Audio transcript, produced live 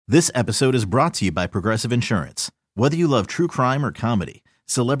This episode is brought to you by Progressive Insurance. Whether you love true crime or comedy,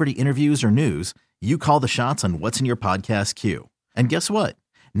 celebrity interviews or news, you call the shots on what's in your podcast queue. And guess what?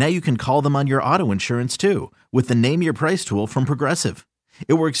 Now you can call them on your auto insurance too with the Name Your Price tool from Progressive.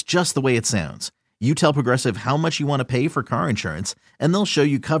 It works just the way it sounds. You tell Progressive how much you want to pay for car insurance, and they'll show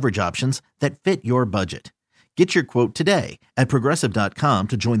you coverage options that fit your budget. Get your quote today at Progressive.com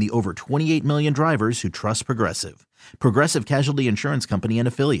to join the over 28 million drivers who trust Progressive. Progressive Casualty Insurance Company and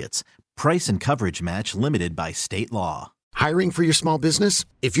Affiliates. Price and coverage match limited by state law. Hiring for your small business?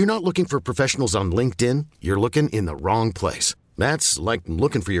 If you're not looking for professionals on LinkedIn, you're looking in the wrong place. That's like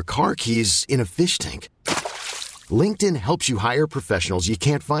looking for your car keys in a fish tank. LinkedIn helps you hire professionals you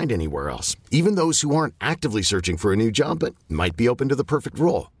can't find anywhere else, even those who aren't actively searching for a new job but might be open to the perfect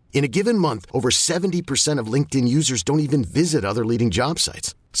role. In a given month, over 70% of LinkedIn users don't even visit other leading job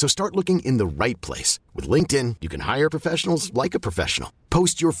sites. So start looking in the right place. With LinkedIn, you can hire professionals like a professional.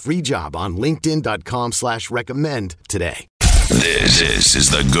 Post your free job on linkedin.com/recommend today. This is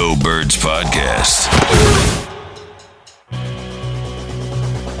the Go Birds Podcast.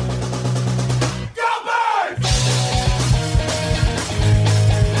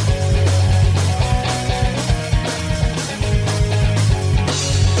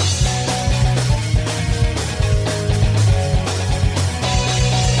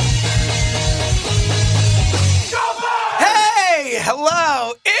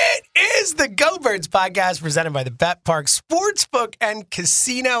 Hello, it is the Go Birds Podcast presented by the Bet Park Sportsbook and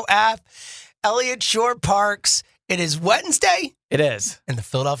Casino app. Elliott Shore Parks. It is Wednesday. It is. And the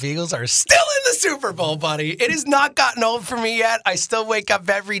Philadelphia Eagles are still in the Super Bowl, buddy. It has not gotten old for me yet. I still wake up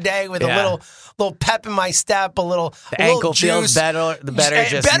every day with a little pep in my step, a little ankle juice. Feels better. The better,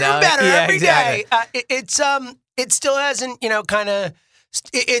 just better now. and better every day. Exactly. It still hasn't, kind of.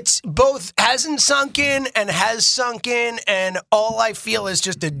 It's both hasn't sunk in and has sunk in, and all I feel is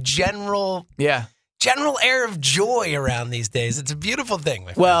just a general air of joy around these days. It's a beautiful thing.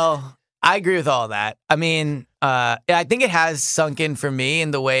 My friend. Well, I agree with all that. I mean, I think it has sunk in for me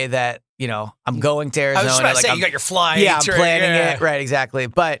in the way that, I'm going to Arizona. I was just about to say, you got your flights. Yeah, I'm planning it. Right, exactly.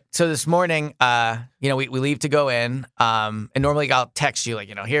 But so this morning, we leave to go in, and normally I'll text you,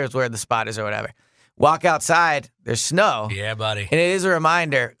 here's where the spot is or whatever. Walk outside, there's snow. Yeah, buddy. And it is a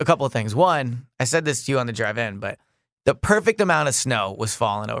reminder, a couple of things. One, I said this to you on the drive in, but the perfect amount of snow was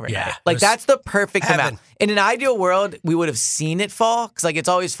falling overnight. Yeah, that's the perfect heaven. amount. In an ideal world, we would have seen it fall, because it's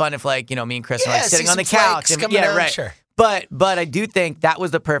always fun if me and Chris are sitting on the couch. And, right. Sure. But I do think that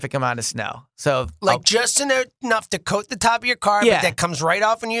was the perfect amount of snow. So just enough to coat the top of your car, but that comes right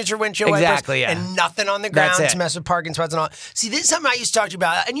off and use your windshield wipers, and nothing on the ground to mess with parking spots and all. See, this is something I used to talk to you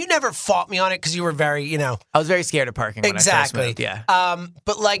about, and you never fought me on it because you were very, I was very scared of parking when I first moved,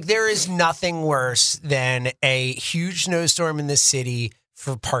 But there is nothing worse than a huge snowstorm in the city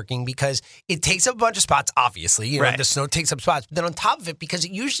for parking, because it takes up a bunch of spots, obviously. The snow takes up spots. But then on top of it, because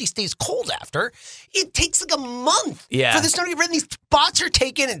it usually stays cold after, it takes a month for the snow to get ready. These spots are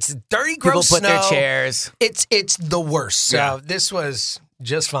taken. It's dirty, gross snow. People put their chairs. It's the worst. So this was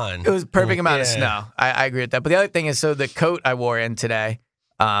just fine. It was perfect amount of snow. I agree with that. But the other thing is, so the coat I wore in today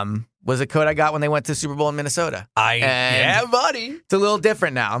was a coat I got when they went to the Super Bowl in Minnesota. Yeah, buddy. It's a little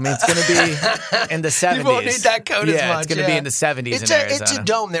different now. I mean, it's going to be in the 70s. You won't need that coat as much. It's going to be in the 70s in Arizona. It's a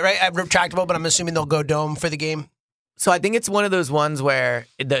dome there, right? Retractable, but I'm assuming they'll go dome for the game. So I think it's one of those ones where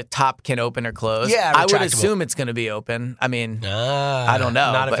the top can open or close. Yeah, I would assume it's going to be open. I mean, I don't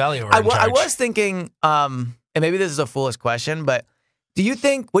know. Not if Elliott were I in charge. was thinking, and maybe this is a foolish question, but what do you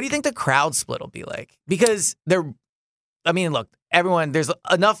think the crowd split will be like? Because look, there's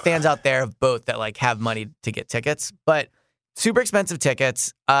enough fans out there of both that have money to get tickets, but super expensive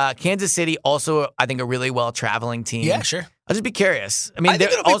tickets. Kansas City also, I think, a really well traveling team. Yeah, sure. I'll just be curious. I mean, there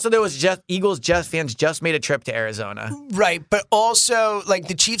was Eagles fans just made a trip to Arizona. Right, but also,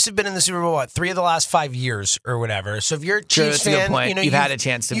 the Chiefs have been in the Super Bowl, 3 of the last 5 years or whatever. So if you're a Chiefs fan, you've had a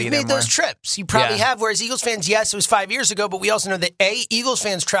chance to be there more. You've made those trips. You probably have, whereas Eagles fans, yes, it was 5 years ago, but we also know that, A, Eagles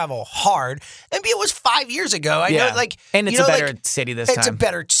fans travel hard, and B, it was 5 years ago. I know, and it's a better city this time. It's a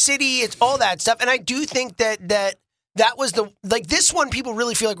better city. It's all that stuff. And I do think that was this one people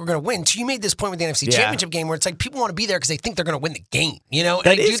really feel like we're going to win. So you made this point with the NFC Championship game where it's people want to be there because they think they're going to win the game, And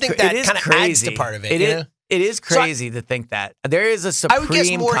I do think that kind of adds to part of it. It is crazy to think that. There is a supreme I would guess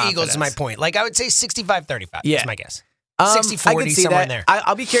more confidence. Eagles is my point. I would say 65-35 is my guess. 60-40, I could see somewhere that. in there.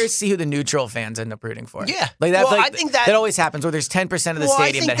 I'll be curious to see who the neutral fans end up rooting for. Yeah. Like that's Well, like, I think that always happens where there's 10% of the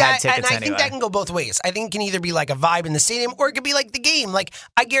stadium that had tickets and I anyway. think that can go both ways. I think it can either be like a vibe in the stadium or it could be like the game. Like,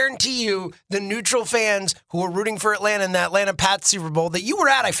 I guarantee you, the neutral fans who were rooting for Atlanta in the Atlanta Pats Super Bowl that you were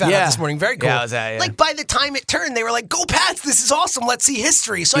at, I found out this morning. Very cool. Yeah, I was at, yeah. Like, by the time it turned, they were like, go Pats, this is awesome. Let's see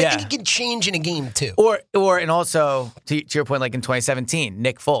history. So I Yeah. think it can change in a game, too. And also, to your point, like in 2017,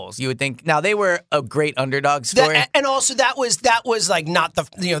 Nick Foles, you would think, now they were a great underdog story. And also that was like not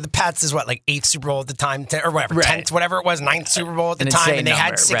the Pats is what, like 8th Super Bowl at the time, or whatever, Right. 10th, whatever it was, 9th Super Bowl at the An time, insane and they had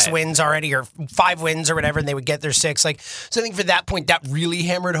number, 6 right. wins already or 5 wins or whatever, and they would get their 6. Like, so I think for that point, that really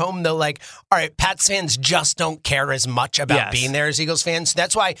hammered home, though, like, all right, Pats fans just don't care as much about Yes. being there as Eagles fans. So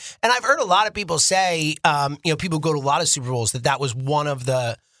that's why, and I've heard a lot of people say, people go to a lot of Super Bowls, that was one of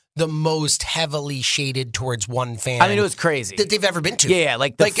the most heavily shaded towards one fan. I mean, it was crazy that they've ever been to. Yeah,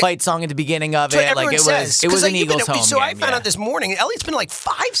 like the fight song at the beginning of So it, everyone like it says, was an like, Eagles home So game. I found out this morning, Elliot's been to like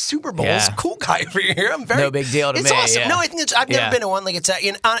 5 Super Bowls. Yeah. Cool guy over here. I'm very No big deal to it's me, awesome. yeah. No, I think I've never been to one. Like it's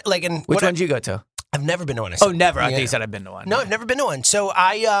Which one did you go to? I've never been to one. Oh, never. I thought you said I've been to one. No, I've never been to one. So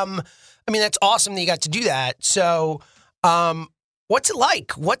I mean, that's awesome that you got to do that. So, what's it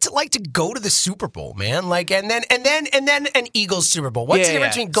like? What's it like to go to the Super Bowl, man? Like, and then an Eagles Super Bowl. What's the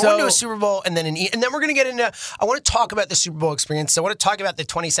difference between going to a Super Bowl and then and then we're gonna get into. I want to talk about the Super Bowl experience. I want to talk about the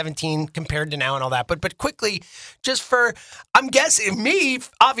 2017 compared to now and all that. But quickly, just for I'm guessing me,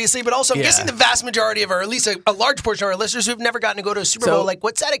 obviously, but also I'm guessing the vast majority of our, at least a large portion of our listeners who've never gotten to go to a Super Bowl. Like,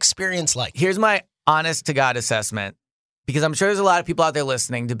 what's that experience like? Here's my honest to God assessment, because I'm sure there's a lot of people out there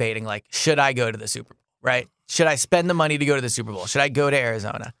listening debating, like, should I go to the Super Bowl, right? Should I spend the money to go to the Super Bowl? Should I go to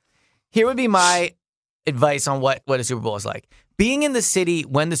Arizona? Here would be my advice on what a Super Bowl is like. Being in the city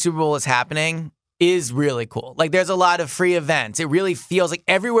when the Super Bowl is happening is really cool. Like, there's a lot of free events. It really feels like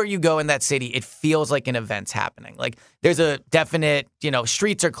everywhere you go in that city, it feels like an event's happening. Like, there's a definite,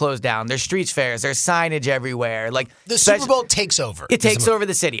 streets are closed down. There's street fairs. There's signage everywhere. Like, the Super Bowl takes over. It takes over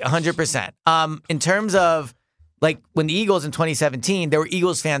the city, 100%. In terms of, like, when the Eagles in 2017, there were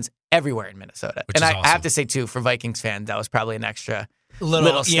Eagles fans everywhere in Minnesota. Which is I awesome. have to say, too, for Vikings fans, that was probably an extra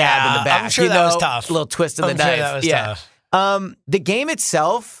little stab in the back. I'm sure that was tough. A little twist of the I'm knife. sure that was tough. The game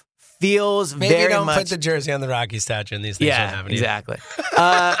itself feels Maybe very don't much. put the jersey on the Rocky statue and these things don't happen. Exactly.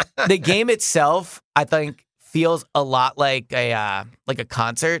 The game itself, I think, feels a lot like a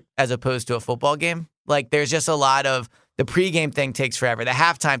concert as opposed to a football game. Like, there's just a lot of the pregame thing takes forever. The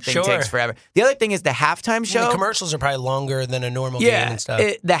halftime thing takes forever. The other thing is the halftime show. The commercials are probably longer than a normal game and stuff.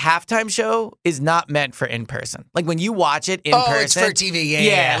 The halftime show is not meant for in person. Like, when you watch it in person, it's for TV.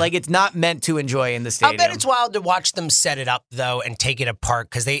 Yeah. Like, it's not meant to enjoy in the I stadium. bet it's wild to watch them set it up though and take it apart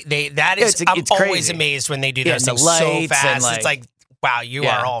because I'm it's always crazy. amazed when they do Yeah, those and the things so lights fast. and, It's like, wow, you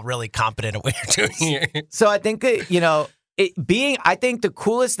are all really competent at what you're doing here. So I think that, I think the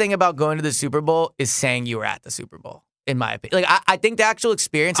coolest thing about going to the Super Bowl is saying you were at the Super Bowl, in my opinion. Like, I think the actual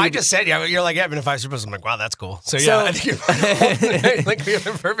experience. I just said, you're like, I've been to 5 Super Bowls. I'm like, wow, that's cool. So I think you're like, we have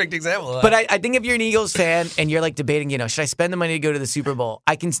a perfect example of that. But I think if you're an Eagles fan and you're like debating, should I spend the money to go to the Super Bowl?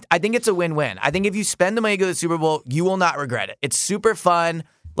 I think it's a win-win. I think if you spend the money to go to the Super Bowl, you will not regret it. It's super fun.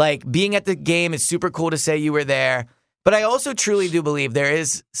 Like, being at the game, it's super cool to say you were there. But I also truly do believe there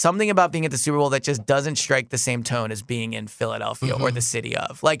is something about being at the Super Bowl that just doesn't strike the same tone as being in Philadelphia or the city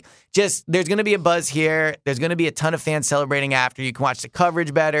of. Like, just there's going to be a buzz here. There's going to be a ton of fans celebrating after. You can watch the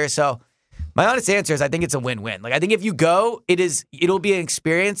coverage better. So my honest answer is I think it's a win-win. Like, I think if you go, it'll be an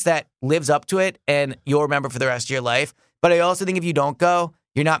experience that lives up to it and you'll remember for the rest of your life. But I also think if you don't go,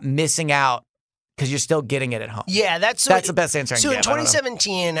 you're not missing out because you're still getting it at home. Yeah, that's the best answer I can So give. in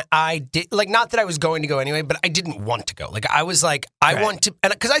 2017, I did, like, not that I was going to go anyway, but I didn't want to go. Like, I was like, I want to,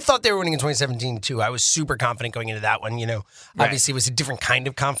 and because I thought they were winning in 2017 too. I was super confident going into that one. Obviously it was a different kind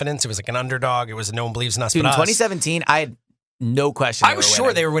of confidence. It was like an underdog. It was a no one believes in us. Dude, but in us. 2017, I had no question. I was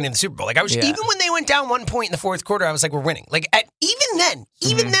sure they were winning the Super Bowl. Like, I was even when they went down 1 point in the fourth quarter, I was like, we're winning. Like, even then,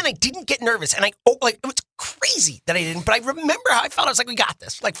 I didn't get nervous, and it was crazy that I didn't. But I remember how I felt. I was like, we got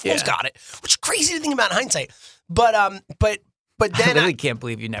this. Like, Foles got it, which is crazy to think about in hindsight. But then I really can't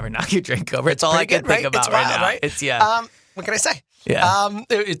believe you never knock your drink over. It's all I can think about it's wild, now. Right? It's what can I say? Yeah.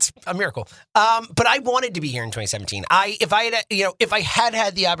 It's a miracle. But I wanted to be here in 2017. If I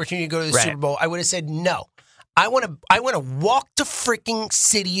had the opportunity to go to the Super Bowl, I would have said no. I want to walk to freaking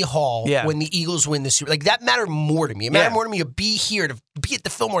City Hall when the Eagles win the Super. Like, that mattered more to me. It mattered more to me to be here, to be at the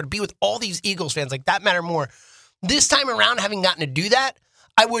Fillmore, to be with all these Eagles fans. Like, that mattered more. This time around, having gotten to do that,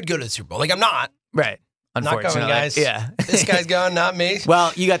 I would go to the Super Bowl. Like, I'm not. Right. unfortunately. Not going, guys. Yeah. This guy's going, not me.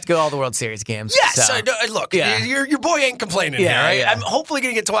 Well, you got to go all the World Series games. Yes, so. look, Yeah. your boy ain't complaining here, right? Yeah. I'm hopefully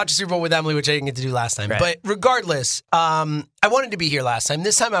going to get to watch a Super Bowl with Emily, which I didn't get to do last time. Right. But regardless, I wanted to be here last time.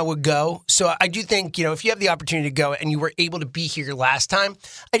 This time I would go. So I do think, if you have the opportunity to go and you were able to be here last time,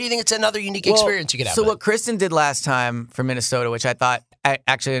 I do think it's another unique experience you could have. So what Kristen did last time for Minnesota, which I thought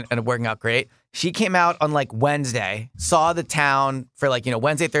actually ended up working out great, she came out on like Wednesday, saw the town for like,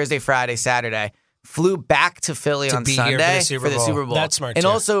 Wednesday, Thursday, Friday, Saturday, flew back to Philly on be Sunday here for the Super Bowl. That's smart, and too.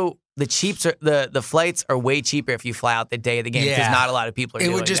 also the the flights are way cheaper if you fly out the day of the game because not a lot of people are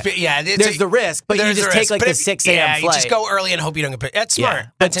doing it. It would just be, There's the risk, but you just take like the 6 a.m. flight. You just go early and hope you don't get picked. That's smart.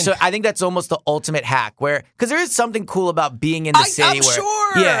 But so I think that's almost the ultimate hack because there is something cool about being in the city. I'm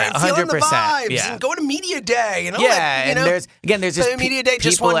sure. Yeah, 100%. Feeling the vibes Yeah. and going to media day. And there's just media day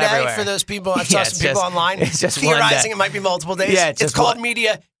just one everywhere. day for those people. I saw some people online it's just theorizing it might be multiple days. Yeah, it's called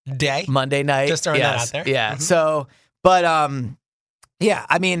media day. Monday night. Just throwing that out there. Yeah. So, but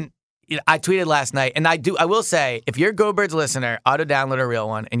I mean, I tweeted last night, and I will say, if you're a Go Birds listener, auto download a real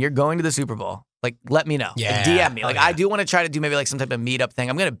one, and you're going to the Super Bowl, like, let me know. Yeah. Like, DM me. Like, I do want to try to do maybe like some type of meetup thing.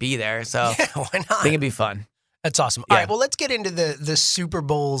 I'm going to be there, so why not? I think it'd be fun. That's awesome. Yeah. All right, well, let's get into the Super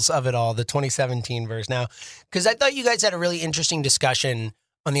Bowls of it all, the 2017 verse now, because I thought you guys had a really interesting discussion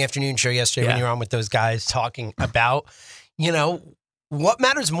on the afternoon show yesterday when you were on with those guys talking about, what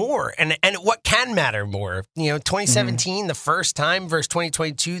matters more and what can matter more. 2017, the first time versus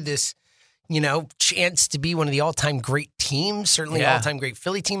 2022, this, chance to be one of the all-time great teams, certainly an all-time great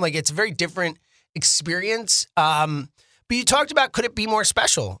Philly team. Like, it's a very different experience. But you talked about, could it be more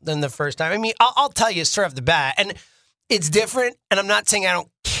special than the first time? I mean, I'll tell you straight off the bat, and it's different, and I'm not saying I don't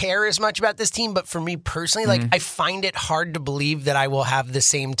care as much about this team, but for me personally, like, I find it hard to believe that I will have the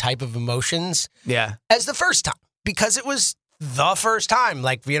same type of emotions as the first time, because it was the first time.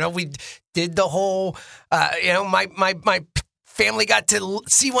 Like, we did the whole, my family got to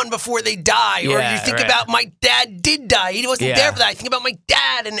see one before they die, or you think about my dad did die. He wasn't there for that. I think about my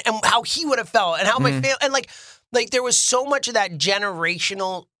dad and how he would have felt and how my family, and like there was so much of that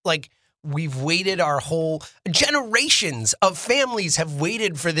generational, like, we've waited our whole generations of families have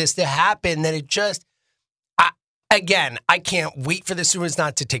waited for this to happen, that it just, I can't wait for this. It's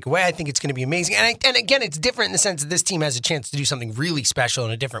not to take away. I think it's going to be amazing. And again, it's different in the sense that this team has a chance to do something really special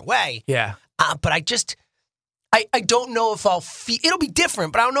in a different way. Yeah. But I don't know if it'll be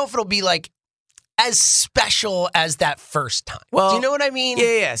different, but I don't know if it'll be like as special as that first time. Well, do you know what I mean?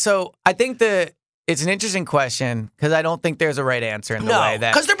 Yeah. So I think it's an interesting question because I don't think there's a right answer in the way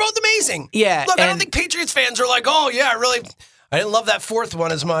that. Because they're both amazing. Yeah. Look, I don't think Patriots fans are like, oh, yeah, I didn't love that fourth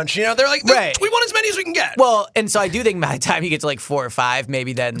one as much. They're like, we want as many as we can get. Well, and so I do think by the time you get to like 4 or 5,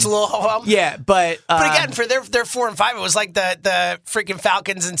 maybe then it's a little yeah, but again, for their 4 and 5, it was like the freaking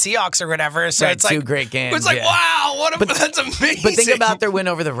Falcons and Seahawks or whatever. So it's like 2 great games. It's like wow, that's amazing. But think about their win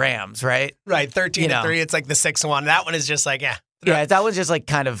over the Rams, right? Right, 13-3. It's like the 6-1. That one is just like Yeah, that was just like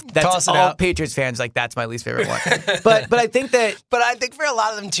kind of that's all out. Patriots fans like that's my least favorite one. but I think for a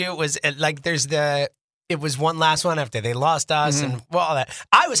lot of them too, it was like it was one last one after they lost us and all that.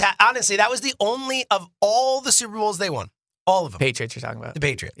 I was honestly, that was the only of all the Super Bowls they won, all of them. Patriots you're talking about. The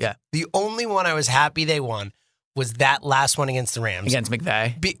Patriots. Yeah. The only one I was happy they won was that last one against the Rams. Against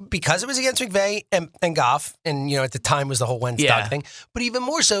McVay. Because it was against McVay and Goff, and at the time was the whole Wentz dog thing. But even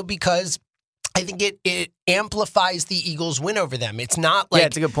more so because I think it amplifies the Eagles' win over them. It's not like... Yeah,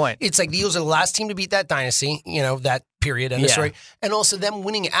 it's a good point. It's like the Eagles are the last team to beat that dynasty, that period and the story. And also them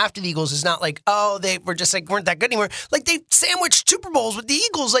winning after the Eagles is not like, oh, they were just like, weren't that good anymore. Like, they sandwiched Super Bowls with the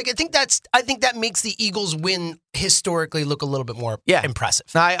Eagles. Like, I think that makes the Eagles win historically look a little bit more impressive.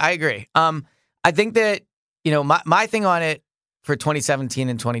 No, I agree. I think that, my thing on it for 2017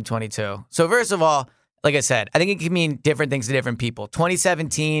 and 2022. So first of all, like I said, I think it can mean different things to different people.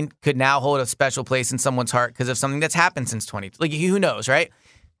 2017 could now hold a special place in someone's heart because of something that's happened since 20. Like, who knows, right?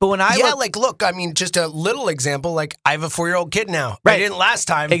 But when look, I mean, just a little example, like, I have a 4-year-old kid now. Right. I didn't last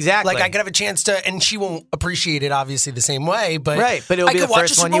time. Exactly. Like, I could have a chance to, and she won't appreciate it, obviously, the same way, but, but it'll be the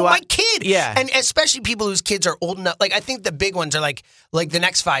first one you watch with my kid. Yeah. And especially people whose kids are old enough. Like, I think the big ones are like the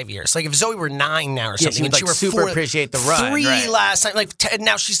next 5 years. Like, if Zoe were 9 now or something, and she were super 4, appreciate the run. 3 right. last time, like,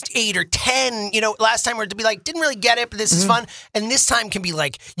 now she's 8 or 10. Last time we're to be like, didn't really get it, but this is fun. And this time can be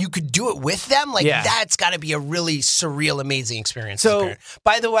like, you could do it with them. Like, that's got to be a really surreal, amazing experience. So,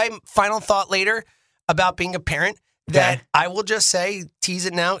 by the way, final thought later about being a parent that I will just say, tease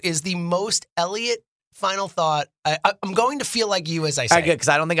it now, is the most Elliot final thought. I'm going to feel like you as I say. All right, good, because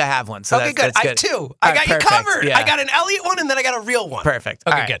I don't think I have one. So okay, good. That's good. I have 2. I got you covered. Yeah. I got an Elliot one and then I got a real one. Perfect.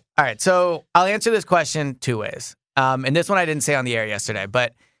 Okay, good. All right, so I'll answer this question 2 ways. And this one I didn't say on the air yesterday,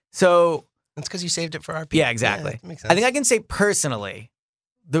 but so That's because you saved it for our people. Yeah, exactly. That makes sense. I think I can say personally,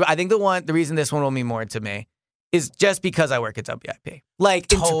 I think the reason this one will mean more to me is just because I work at WIP. Like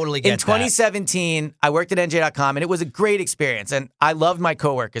Totally in get that. 2017, I worked at NJ.com and it was a great experience and I loved my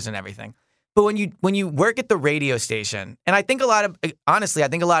coworkers and everything. But when you work at the radio station, and I think honestly, I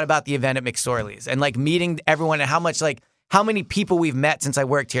think a lot about the event at McSorley's and like meeting everyone and how many people we've met since I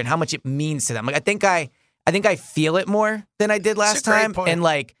worked here and how much it means to them. Like I think I feel it more than I did last time, and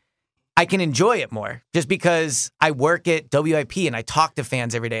like I can enjoy it more just because I work at WIP and I talk to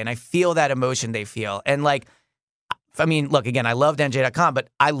fans every day and I feel that emotion they feel. And like, I mean, look, again, I loved NJ.com, but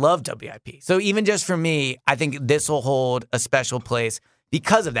I love WIP. So even just for me, I think this will hold a special place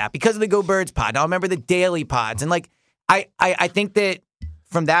because of that, because of the Go Birds pod. Now, I remember the daily pods. And like, I think that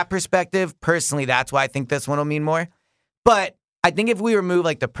from that perspective, personally, that's why I think this one will mean more. But I think if we remove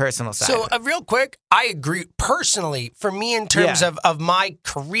like the personal side. So real quick, I agree personally for me in terms of my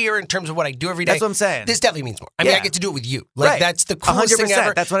career, in terms of what I do every day. That's what I'm saying. This definitely means more. I mean, I get to do it with you. Like that's the coolest 100%, thing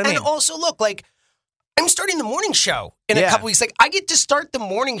ever. that's what I mean. And also look, like I'm starting the morning show in a couple weeks. Like I get to start the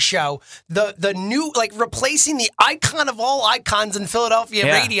morning show, the new, like replacing the icon of all icons in Philadelphia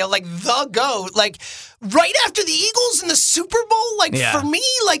radio, like the GOAT, like right after the Eagles in the Super Bowl. Like for me,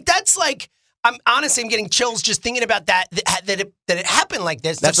 like that's like, I'm getting chills just thinking about that it happened like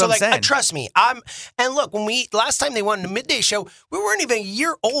this. That's so what I'm saying. Trust me. And look, when last time they won the midday show, we weren't even a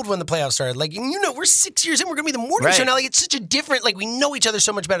year old when the playoffs started. Like, we're 6 years in, we're gonna be the morning show now. Like, it's such a different, like we know each other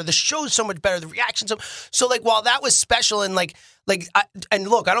so much better. The show's so much better. The reactions. So like while that was special and and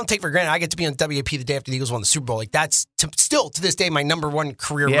look, I don't take for granted I get to be on WIP the day after the Eagles won the Super Bowl. Like that's still to this day my number one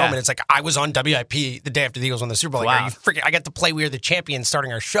career moment. It's like I was on WIP the day after the Eagles won the Super Bowl. Like, wow. Are you freaking? I got to play We Are the Champions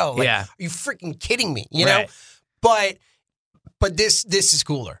starting our show. Like, are you freaking kidding me? You know? But this is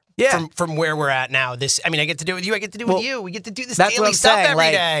cooler. Yeah. From where we're at now. I get to do it with you. I get to do it with you. We get to do this daily stuff saying.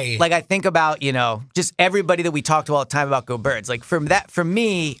 every day. Like I think about, just everybody that we talk to all the time about Go Birds. Like for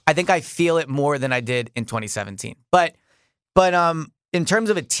me, I think I feel it more than I did in 2017. But in terms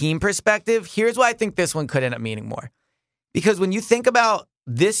of a team perspective, here's why I think this one could end up meaning more. Because when you think about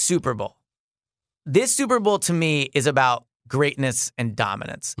this Super Bowl to me is about greatness and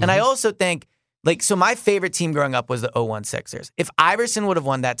dominance. And I also think, so my favorite team growing up was the 01 Sixers. If Iverson would have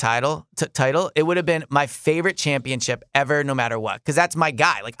won that title, it would have been my favorite championship ever, no matter what. Because that's my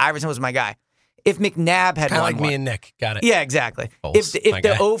guy. Like, Iverson was my guy. If McNabb had won like me and Nick. Got it. Yeah, exactly. Bulls, if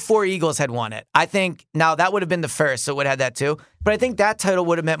the 04 Eagles had won it, I think, now that would have been the first, so it would have had that too. But I think that title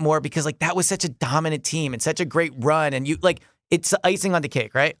would have meant more because, that was such a dominant team and such a great run. And it's icing on the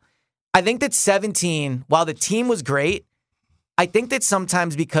cake, right? I think that 17, while the team was great, I think that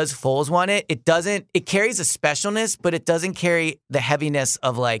sometimes because Foles won it, it carries a specialness, but it doesn't carry the heaviness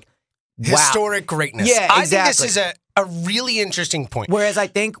of historic greatness. Yeah, exactly. I think this is a really interesting point. Whereas I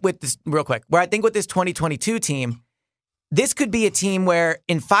think with this, real quick, where I think with this 2022 team, this could be a team where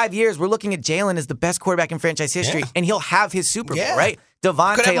in 5 years, we're looking at Jalen as the best quarterback in franchise history, and he'll have his Super Bowl, right?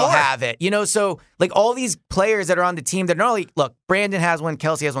 Devontae will have it. So all these players that are on the team that not only, look, Brandon has one,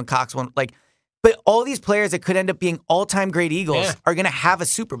 Kelsey has one, Cox one, but all these players that could end up being all-time great Eagles are going to have a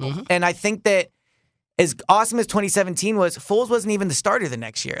Super Bowl. Mm-hmm. And I think that as awesome as 2017 was, Foles wasn't even the starter the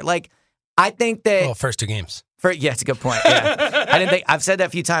next year. I think that... Well, first two games. It's a good point. Yeah. I've said that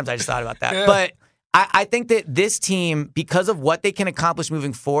a few times. I just thought about that. Yeah. But I think that this team, because of what they can accomplish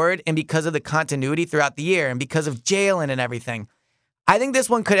moving forward and because of the continuity throughout the year and because of Jalen and everything, I think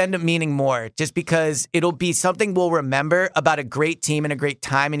this one could end up meaning more just because it'll be something we'll remember about a great team and a great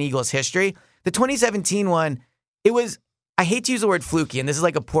time in Eagles history. The 2017 one, it was, I hate to use the word fluky, and this is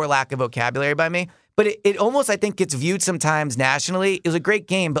a poor lack of vocabulary by me, but it almost, I think, gets viewed sometimes nationally. It was a great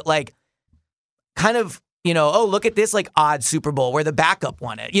game, but kind of, look at this odd Super Bowl where the backup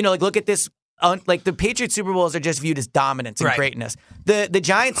won it. Look at this, the Patriots Super Bowls are just viewed as dominance and greatness. The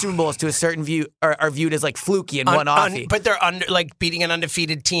Giants Super Bowls to a certain view are viewed as fluky and one-offy. But they're beating an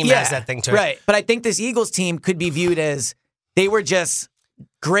undefeated team has that thing to it. Right. But I think this Eagles team could be viewed as they were just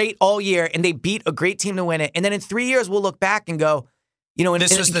great all year, and they beat a great team to win it. And then in 3 years, we'll look back and go,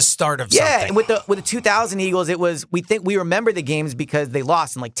 this was the start of something. Yeah, and with the 2000 Eagles, it was, we remember the games because they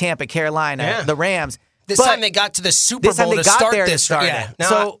lost in Tampa, Carolina, the Rams. This time they got to the Super Bowl to start this.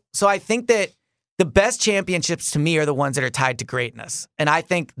 So I think that the best championships to me are the ones that are tied to greatness. And I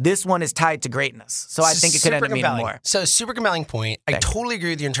think this one is tied to greatness. So I think it could end up meaning more. So super compelling point. I totally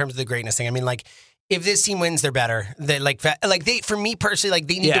agree with you in terms of the greatness thing. I mean, if this team wins, they're better. They for me personally,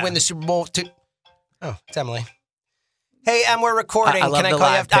 they need to win the Super Bowl to. Oh, it's Emily. Hey, Em, we're recording. Can I call you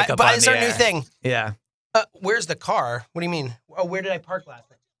after? But it's our new thing. Yeah. Where's the car? What do you mean? Oh, where did I park last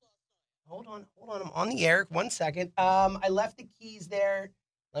night? Hold on. I'm on the air. 1 second. I left the keys there.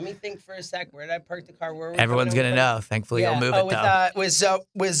 Let me think for a sec. Where did I park the car? Where were we Everyone's coming going to in? know. Thankfully, you'll move it, though.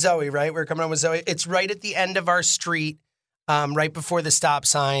 With Zoe, right? We're coming on with Zoe. It's right at the end of our street, right before the stop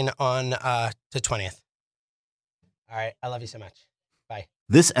sign on the 20th. All right. I love you so much. Bye.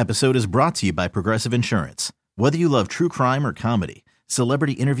 This episode is brought to you by Progressive Insurance. Whether you love true crime or comedy,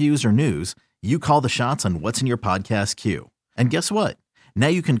 celebrity interviews or news, you call the shots on what's in your podcast queue. And guess what? Now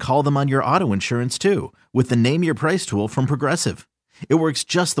you can call them on your auto insurance too with the Name Your Price tool from Progressive. It works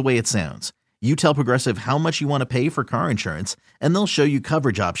just the way it sounds. You tell Progressive how much you want to pay for car insurance, and they'll show you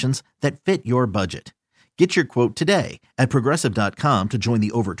coverage options that fit your budget. Get your quote today at Progressive.com to join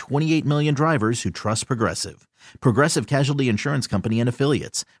the over 28 million drivers who trust Progressive. Progressive Casualty Insurance Company and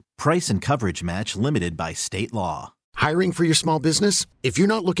Affiliates. Price and coverage match limited by state law. Hiring for your small business? If you're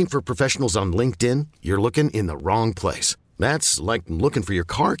not looking for professionals on LinkedIn, you're looking in the wrong place. That's like looking for your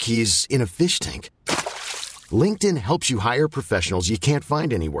car keys in a fish tank. LinkedIn helps you hire professionals you can't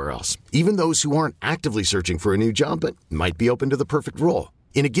find anywhere else, even those who aren't actively searching for a new job but might be open to the perfect role.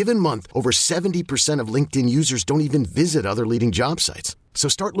 In a given month, over 70% of LinkedIn users don't even visit other leading job sites. So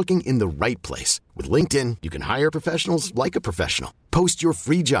start looking in the right place. With LinkedIn, you can hire professionals like a professional. Post your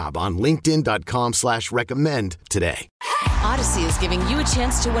free job on linkedin.com/recommend today. Odyssey is giving you a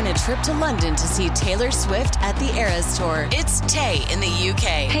chance to win a trip to London to see Taylor Swift at the Eras Tour. It's Tay in the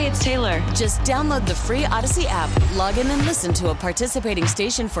UK. Hey, it's Taylor. Just download the free Odyssey app, log in and listen to a participating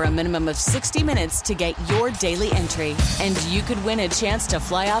station for a minimum of 60 minutes to get your daily entry. And you could win a chance to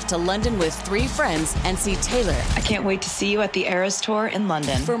fly off to London with 3 friends and see Taylor. I can't wait to see you at the Eras Tour in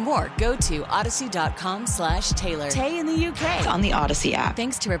London. For more, go to odyssey.com/Taylor. Tay in the UK. It's on the Odyssey app.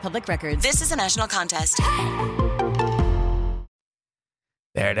 Thanks to Republic Records. This is a national contest.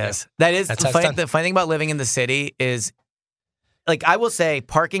 There it is. That is That's the how it's funny, done. the funny thing about living in the city is, like, I will say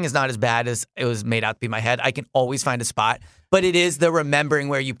parking is not as bad as it was made out to be in my head. I can always find a spot, but it is the remembering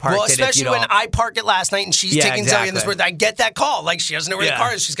where you parked Well, it. especially when I park it last night and she's Yeah, taking Zoe in this exactly. word. I get that call. Like, she doesn't know where the Yeah.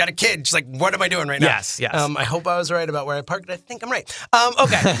 car is. She's got a kid. She's like, what am I doing right now? Yes. I hope I was right about where I parked it. I think I'm right.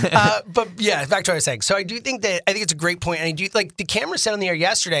 Okay. But yeah, back to what I was saying. So I do think it's a great point. And I do, like, the camera said on the air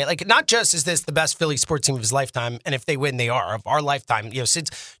yesterday, like, not just is this the best Philly sports team of his lifetime, and if they win, they are, of our lifetime, since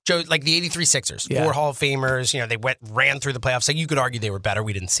Joe, like the 83 Sixers, 4 Hall of Famers, they ran through the playoffs. Like, you could argue they were better.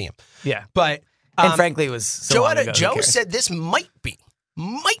 We didn't see them. Yeah. But, And frankly, it was so long ago. Who Joe cares? said this might be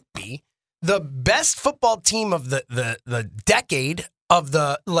the best football team of the decade of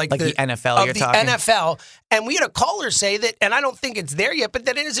the the NFL of you're the talking? NFL. And we had a caller say that, and I don't think it's there yet, but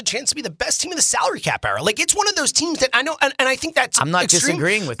that it has a chance to be the best team of the salary cap era. Like, it's one of those teams that I know, and I think that's I'm not extreme,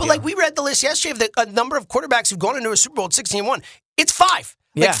 disagreeing with but you. like, we read the list yesterday of a number of quarterbacks who've gone into a Super Bowl at 16-1. It's 5.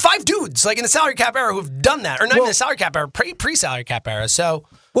 Yeah. Like 5 dudes, like in the salary cap era, who've done that, or not even the salary cap era, pre-salary cap era. So,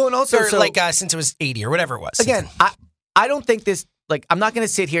 and also, or since it was 80 or whatever it was. Again, I don't think this. Like, I'm not going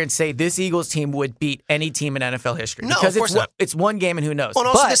to sit here and say this Eagles team would beat any team in NFL history. No, because of course not. It's one game and who knows. Well, and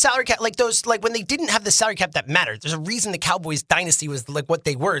also But the salary cap, like when they didn't have the salary cap that mattered. There's a reason the Cowboys dynasty was like what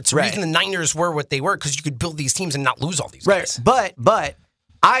they were. It's a reason the Niners were what they were, because you could build these teams and not lose all these guys. But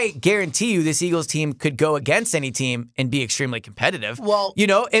I guarantee you this Eagles team could go against any team and be extremely competitive. Well,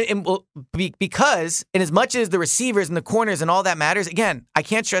 because as much as the receivers and the corners and all that matters, again, I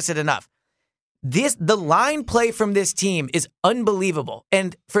can't stress it enough. The line play from this team is unbelievable.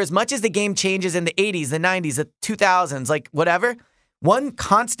 And for as much as the game changes in the 80s, the 90s, the 2000s, like whatever, one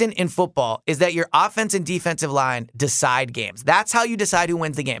constant in football is that your offense and defensive line decide games. That's how you decide who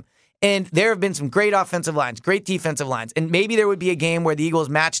wins the game. And there have been some great offensive lines, great defensive lines. And maybe there would be a game where the Eagles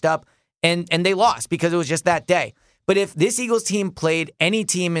matched up and they lost because it was just that day. But if this Eagles team played any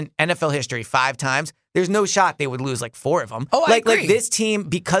team in NFL history 5 times, there's no shot they would lose like 4 of them. Oh, I agree. Like this team,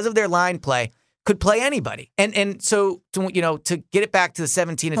 because of their line play, could play anybody. And so to get it back to the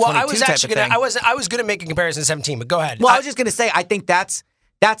 17 and 22 I was type actually of thing. I was going to make a comparison to 17, but go ahead. Well, I was just going to say, I think that's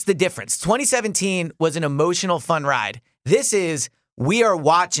the difference. 2017 was an emotional, fun ride. This is, we are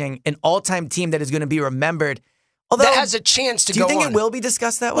watching an all-time team that is going to be remembered. Although, that has a chance to go on. Do you think it will be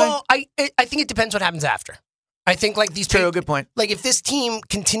discussed that way? Well, I think it depends what happens after. I think like these True, good point. Like if this team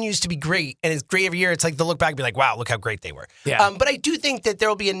continues to be great and is great every year, it's like they'll look back and be like, wow, look how great they were. Yeah. But I do think that there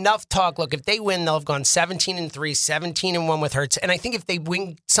will be enough talk. Look, if they win, they'll have gone 17-3, 17-1 with Hurts. And I think if they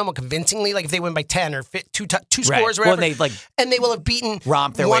win somewhat convincingly, like if they win by 10 or two scores, or whatever, and they will have beaten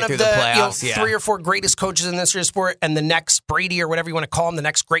romp their one way of through the playoffs, 3 or 4 greatest coaches in this year's sport, and the next Brady or whatever you want to call him, the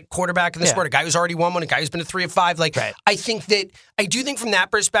next great quarterback in the sport, a guy who's already won one, a guy who's been to 3 of 5. Like I do think from that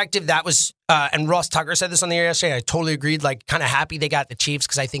perspective, that was. And Ross Tucker said this on the air yesterday. I totally agreed. Like, kind of happy they got the Chiefs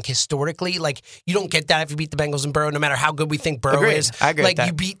because I think historically, like, you don't get that if you beat the Bengals and Burrow, no matter how good we think Burrow is. I agree like, with that.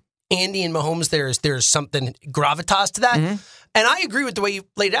 you beat Andy and Mahomes. There's something gravitas to that. And I agree with the way you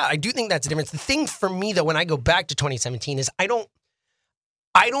laid it out. I do think that's the difference. The thing for me, though, when I go back to 2017 is I don't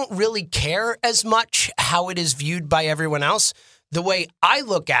really care as much how it is viewed by everyone else. The way I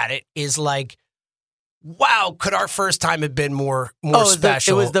look at it is like, wow, could our first time have been more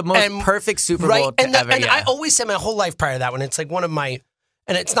special? It was the most perfect Super Bowl ever. And I always said my whole life prior to that one, it's like one of my,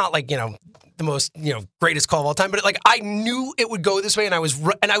 and it's not like, the most, greatest call of all time, but like I knew it would go this way, and I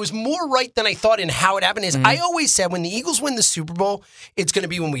was more right than I thought in how it happened. I always said when the Eagles win the Super Bowl, it's going to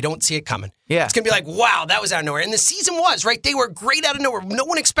be when we don't see it coming. Yeah. It's going to be like, wow, that was out of nowhere. And the season was, right? They were great out of nowhere. No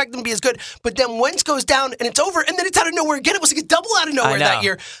one expected them to be as good. But then Wentz goes down and it's over, and then it's out of nowhere again. It was like a double out of nowhere that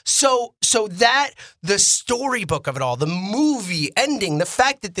year. So that, the storybook of it all, the movie ending, the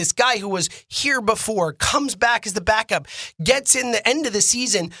fact that this guy who was here before comes back as the backup, gets in the end of the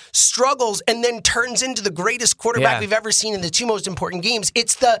season, struggles, and then turns into the greatest quarterback we've ever seen in the two most important games.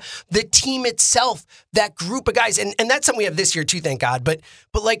 It's the team itself, that group of guys, and that's something we have this year too, thank God. But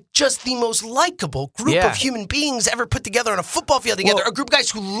like just the most likable group of human beings ever put together on a football field together. A group of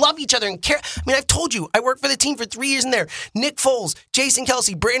guys who love each other and care. I mean, I've told you, I worked for the team for 3 years in there. Nick Foles, Jason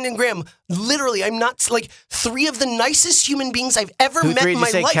Kelce, Brandon Graham. Literally, I'm not like three of the nicest human beings I've ever met in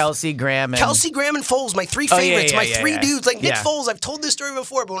my life. Kelce, Graham, and Foles, my three favorites, my three dudes. Like Nick Yeah. Foles, I've told this story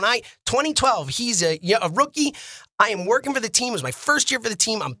before, but when 2012, he's a rookie. I am working for the team. It was my first year for the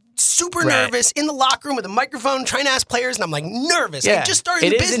team. I'm super nervous in the locker room with a microphone trying to ask players, and I'm like nervous. I just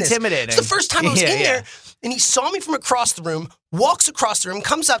started the business. It is intimidating. It's the first time I was in there, and he saw me from across the room, walks across the room,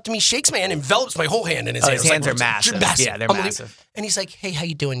 comes up to me, shakes my hand, envelops my whole hand in his hand. His hands are massive. Yeah, they're massive. And he's like, hey, how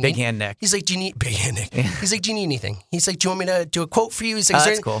you doing? Big hand Nick. He's like, big hand Nick. He's like, do you need anything? He's like, do you want me to do a quote for you? He's like,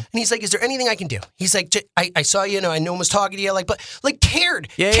 that's cool. And he's like, is there anything I can do? He's like, I saw you, I no one was talking to you, but cared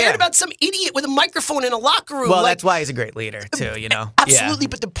about some idiot with a microphone in a locker room. Well, that's why he's a great leader too, Absolutely,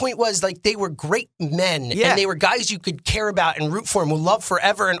 but the point was, like, they were great men, and they were guys you could care about and root for and will love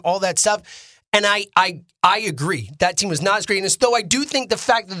forever and all that stuff. And I agree. That team was not as great. And though I do think the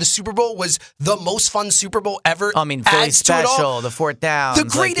fact that the Super Bowl was the most fun Super Bowl ever. I mean, really special, the fourth down. The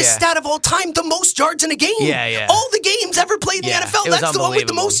greatest stat of all time, the most yards in a game. Yeah. All the games ever played in the NFL, that's the one with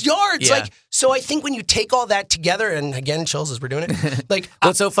the most yards. Yeah. So I think when you take all that together, and again, chills as we're doing it,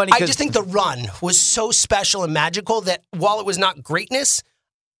 well, it's so funny. I just think the run was so special and magical that while it was not greatness,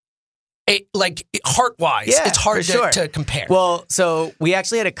 heart-wise, it's hard to compare. Well, so we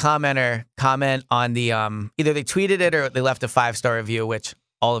actually had a commenter comment on the either they tweeted it or they left a 5-star review, which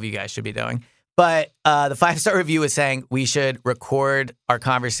all of you guys should be doing. But the 5-star review was saying we should record our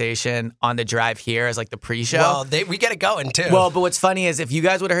conversation on the drive here as like the pre-show. Well, we get it going too. Well, but what's funny is if you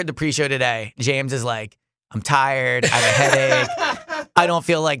guys would have heard the pre-show today, James is like, I'm tired, I have a headache, I don't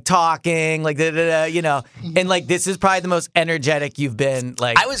feel like talking, like and like this is probably the most energetic you've been.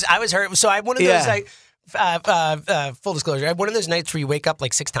 Like I was hurt. So I had one of those full disclosure, I had one of those nights where you wake up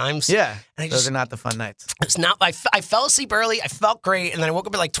like 6 times. Yeah, and those are not the fun nights. It's not. I fell asleep early. I felt great, and then I woke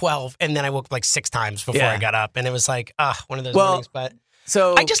up at like 12, and then I woke up like 6 times before I got up, and it was like one of those mornings. But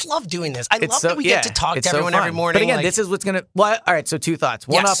so I just love doing this. I love that we get to talk to everyone every morning. But again, this is what's gonna. Well, all right. So 2 thoughts.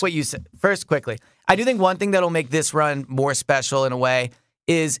 One off what you said first, quickly. I do think one thing that'll make this run more special in a way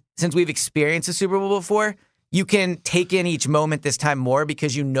is since we've experienced the Super Bowl before, you can take in each moment this time more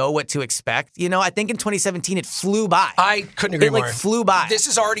because you know what to expect. I think in 2017 it flew by. I couldn't agree more. It flew by. This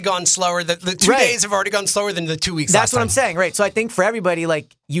has already gone slower. The 2 days have already gone slower than the 2 weeks. That's what last I'm time. saying, right? So I think for everybody,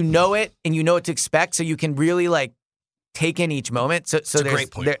 like you know it and you know what to expect, so you can really like take in each moment. So there's a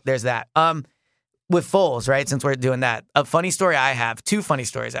great point. There's that. With Foles, right? Since we're doing that, a funny story I have, 2 funny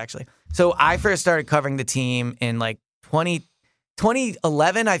stories actually. So I first started covering the team in like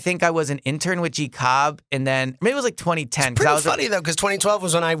 2011, I think I was an intern with G Cobb, and then maybe it was like 2010. It's pretty funny though, because 2012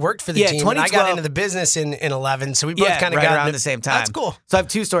 was when I worked for the team, and I got into the business in 11, so we both kind of got around the same time. That's cool. So I have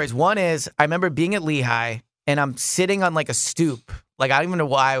 2 stories. One is I remember being at Lehigh, and I'm sitting on like a stoop, like I don't even know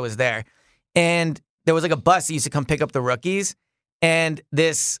why I was there, and there was like a bus that used to come pick up the rookies, and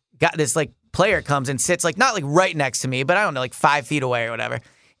this like player comes and sits like not like right next to me, but I don't know, like 5 feet away or whatever.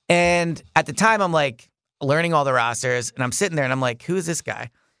 And at the time, I'm like learning all the rosters, and I'm sitting there, and I'm like, who is this guy?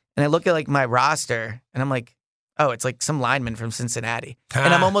 And I look at like my roster, and I'm like, oh, it's like some lineman from Cincinnati.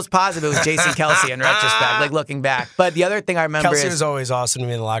 And I'm almost positive it was Jason Kelce in retrospect, like looking back. But the other thing I remember Kelce was always awesome to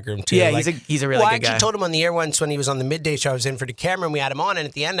me in the locker room too. Yeah, he's a really good guy. I actually told him on the air once when he was on the midday show, I was in for the camera, and we had him on, and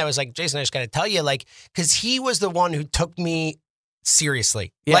at the end I was like, Jason, I just got to tell you, like, because he was the one who took me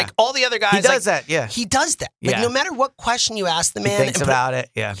seriously. Yeah. Like all the other guys. He does that, yeah. He does that. Like no matter what question you ask the man. He thinks about it,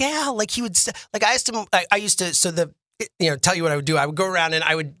 yeah. Yeah, like he would, like I asked him, I used to, tell you what I would do. I would go around and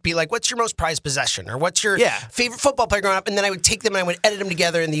I would be like, what's your most prized possession? Or what's your favorite football player growing up? And then I would take them and I would edit them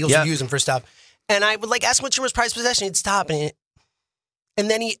together and the Eagles would use them for stuff. And I would like ask him, what's your most prized possession? He'd stop and And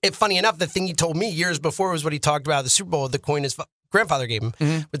then funny enough, the thing he told me years before was what he talked about at the Super Bowl. The coin his grandfather gave him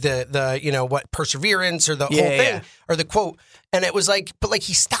with the what perseverance or the whole thing or the quote. And it was like, but like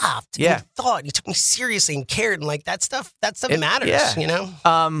he stopped. And he thought, and he took me seriously and cared, and like that stuff matters. You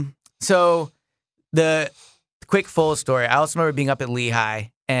know. So the quick full story. I also remember being up at Lehigh,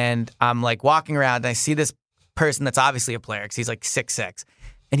 and I'm like walking around, and I see this person that's obviously a player because he's like 6'6".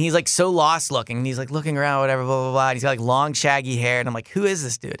 And he's like so lost looking, and he's like looking around, whatever, blah, blah, blah. And he's got like long, shaggy hair. And I'm like, who is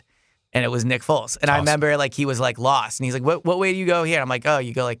this dude? And it was Nick Foles. And I remember like he was like lost. And he's like, what way do you go here? And I'm like, oh,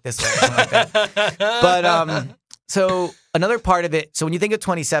 you go like this way. Or something like that. But so another part of it, so when you think of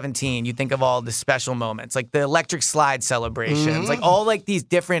 2017, you think of all the special moments, like the electric slide celebrations, like all like these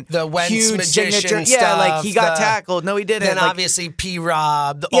different huge signature. Yeah, like he got tackled. No, he didn't. Then like, obviously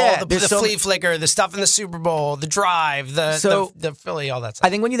P-Rob, the flea flicker, the stuff in the Super Bowl, the drive, the Philly, all that stuff. I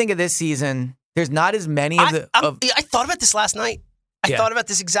think when you think of this season, there's not as many of the... I thought about this last night. I thought about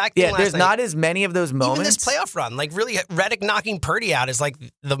this exact thing last night. There's not as many of those moments. Even this playoff run. Like, really, Reddick knocking Purdy out is like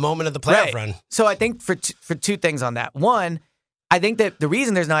the moment of the playoff run. So I think for two things on that. One, I think that the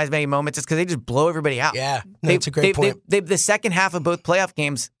reason there's not as many moments is because they just blow everybody out. Yeah, that's a great point. The second half of both playoff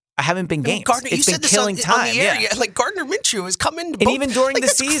games haven't been games. Gardner, it's you been said killing this time. On the air. Yeah. Like Gardner Minshew has come in, and even during the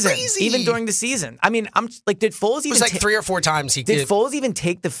that's season, crazy. I mean, I'm like, did Foles even? It was like 3 or 4 times he did. Foles even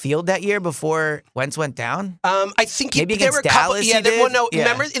take the field that year before Wentz went down? I think maybe there were a couple. Dallas.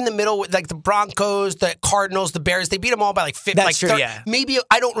 Remember in the middle, like the Broncos, the Cardinals, the Bears, they beat them all by like 50. That's like true. Maybe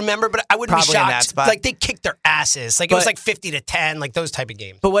I don't remember, but I wouldn't Probably be in that shocked. spot. Like they kicked their asses. Like it was like 50-10, like those type of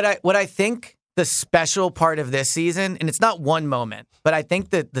games. But what I think the special part of this season, and it's not one moment, but I think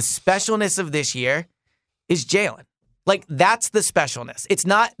that the specialness of this year is Jalen. Like, that's the specialness. It's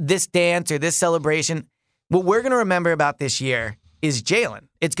not this dance or this celebration. What we're going to remember about this year is Jalen.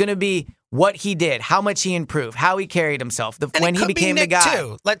 It's going to be what he did, how much he improved, how he carried himself, when he became the guy.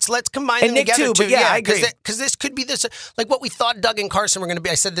 Too. Let's combine and them Nick together too. But yeah, I agree. Because this could be this, like what we thought Doug and Carson were going to be.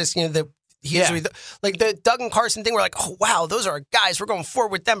 I said this, like the Doug and Carson thing, we're like, oh wow, those are our guys. We're going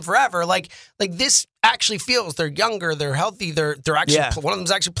forward with them forever. Like this actually feels they're younger, they're healthy, they're actually one of them's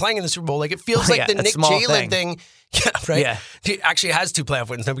actually playing in the Super Bowl. Like it feels like the Nick Jalen thing. Yeah, right. Yeah. He actually has 2 playoff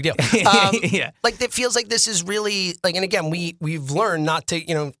wins, no big deal. Like it feels like this is really like, and again, we've learned not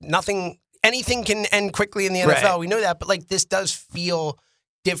to, anything can end quickly in the NFL. Right. We know that, but like this does feel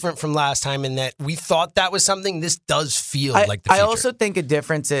different from last time in that we thought that was something. This does feel like the future. I also think a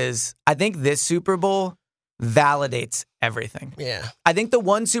difference is I think this Super Bowl validates everything. Yeah. I think the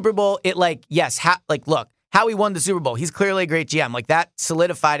one Super Bowl, it like, yes, look, Howie won the Super Bowl. He's clearly a great GM. Like that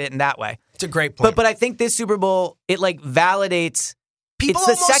solidified it in that way. It's a great point. But I think this Super Bowl, it like validates. It's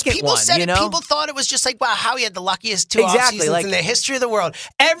the second one, said people thought it was just like, wow, Howie had the luckiest 2 off seasons in the history of the world.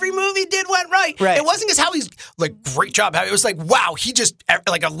 Every move he did went right. It wasn't because Howie's like, great job, Howie. It was like, wow, he just,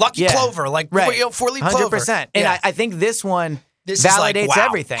 like a lucky clover, like 4-leaf clover. 100%. And I think this one validates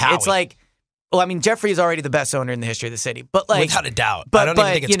everything. Howie. It's like, well, I mean, Jeffrey is already the best owner in the history of the city. But like, without a doubt. I don't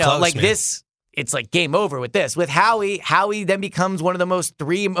even think it's close, like man. this, it's like game over with this. With Howie then becomes one of the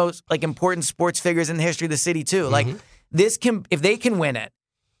 3 most like important sports figures in the history of the city too. Like this if they can win it.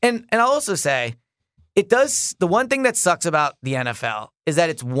 And I'll also say, the one thing that sucks about the NFL is that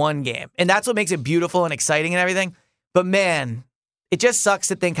it's one game. And that's what makes it beautiful and exciting and everything. But man, it just sucks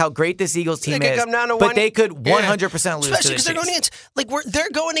to think how great this Eagles team is. But they could 100% lose to the Especially because they're going against, they're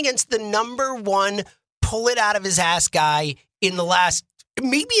going against the number 1 pull it out of his ass guy in the last,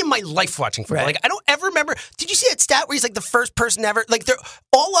 maybe in my life watching football. Like I don't ever remember. Did you see that stat where he's like the first person ever? Like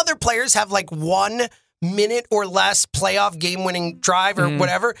all other players have like 1 minute or less playoff game-winning drive or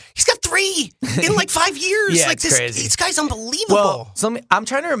whatever. He's got 3 in like 5 years. Like it's crazy. This guy's unbelievable. Well, so I'm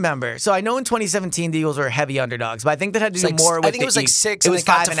trying to remember. So I know in 2017 the Eagles were heavy underdogs, but I think that had to do more with I think it was like 6 and it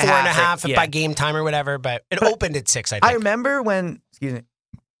got to 4.5 by game time or whatever, but it opened at 6, I think. I remember when,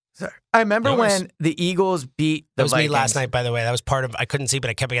 I remember when the Eagles beat the Vikings. That was me last night, by the way. That was part of, I couldn't see, but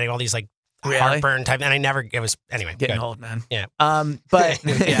I kept getting all these like heartburn type, and anyway. Getting old, man. Yeah. But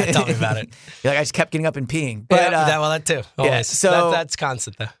yeah, tell me about it. You're like, I just kept getting up and peeing. But that too. Always. Yeah, so that's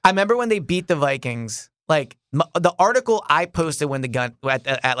constant though. I remember when they beat the Vikings, like the article I posted when the gun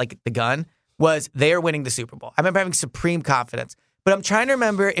was they are winning the Super Bowl. I remember having supreme confidence. But I'm trying to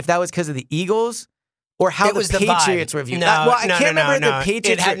remember if that was because of the Eagles or how the Patriots were viewed. I can't remember the Patriots.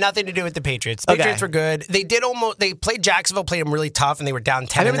 It had nothing to do with the Patriots. The Patriots were good. They played Jacksonville, played them really tough, and they were down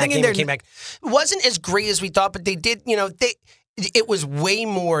 10 in that game and came back. It wasn't as great as we thought, but they did, it was way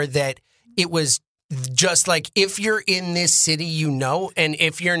more that it was just like if you're in this city, you know, and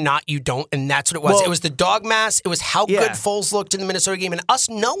if you're not, you don't. And that's what it was. Well, it was the dog mass. It was how Yeah. good Foles looked in the Minnesota game, and us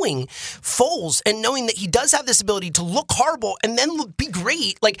knowing Foles and knowing that he does have this ability to look horrible and then be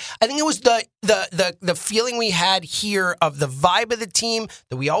great. Like I think it was the feeling we had here of the vibe of the team,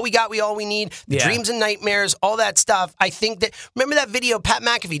 that we all we need, the dreams and nightmares, all that stuff. I think that remember that video, Pat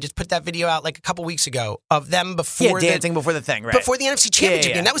McAfee just put that video out like a couple weeks ago of them before dancing before the thing, right? before the NFC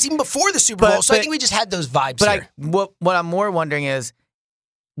Championship game. That was even before the Super Bowl. So I think we just had those vibes here. What I'm more wondering is,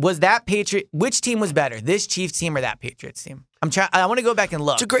 was that which team was better, this Chiefs team or that Patriots team? I want to go back and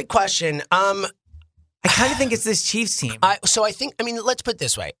look. It's a great question. I kind of think it's this Chiefs team. Let's put it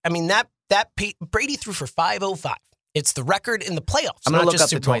this way. I mean, Brady threw for 505. It's the record in the playoffs. I'm going to not look just up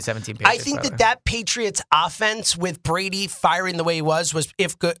the Super Bowl. 2017 Patriots. I think that Patriots offense with Brady firing the way he was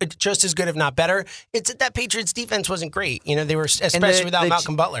if good, just as good, if not better. It's that Patriots defense wasn't great. You know, they were, especially without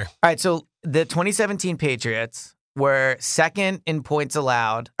Malcolm Butler. All right, so the 2017 Patriots were second in points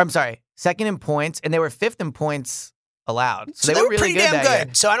allowed. Second in points, and they were fifth in points allowed. So they were really pretty good damn that good.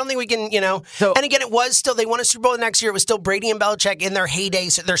 year. So I don't think we can, So- and again, it was still, they won a Super Bowl the next year. It was still Brady and Belichick in their heyday,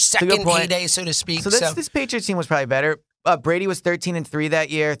 so their second heyday, so to speak. So this Patriots team was probably better. Brady was 13-3 that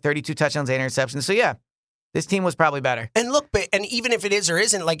year, 32 touchdowns, 8 interceptions. So yeah, this team was probably better. And look, and even if it is or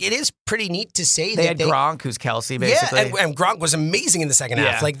isn't, like it is pretty neat to say They that had Gronk, who's Kelsey, basically. Yeah, and Gronk was amazing in the second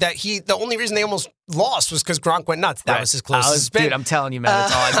half. Like that, the only reason they almost lost was because Gronk went nuts. That was as close as it's been. Dude, I'm telling you, man,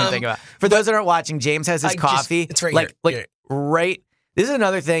 that's all I can think about. For those that aren't watching, James has his coffee. It's right here. Right. This is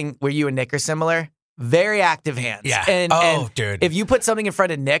another thing where you and Nick are similar. Very active hands. Yeah. And dude. If you put something in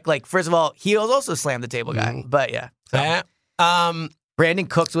front of Nick, like first of all, he was also slam the table guy. But yeah. So. Brandon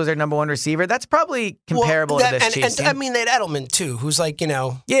Cooks was their number one receiver. That's probably comparable to this Chiefs team. I mean, they had Edelman too, who's like,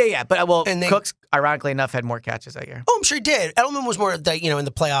 Yeah. But Cooks, ironically enough, had more catches that year. Oh, I'm sure he did. Edelman was more, in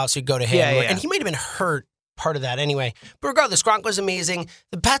the playoffs, you'd go to him. Yeah. And he might have been hurt part of that anyway. But regardless, Gronk was amazing.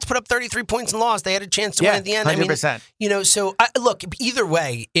 The Pats put up 33 points and lost. They had a chance to win at the end. 100%. Look, either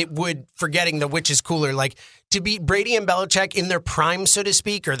way, it would, forgetting the which is cooler, like to beat Brady and Belichick in their prime, so to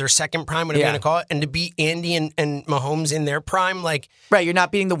speak, or their second prime, whatever you want to call it, and to beat Andy and Mahomes in their prime, like... Right, you're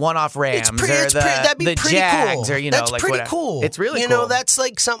not beating the one-off Rams that'd be the pretty Jags cool. or, That's like pretty whatever. cool. It's really cool. That's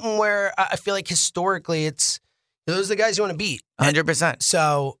like something where I feel like historically those are the guys you want to beat. 100%.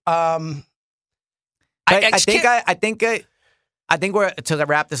 So, I think we're to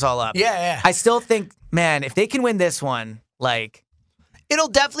wrap this all up. Yeah. I still think, man, if they can win this one, like it'll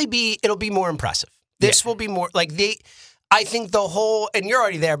be more impressive. This will be more like I think the whole, and you're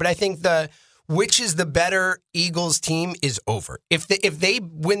already there, but I think which is the better Eagles team is over. If they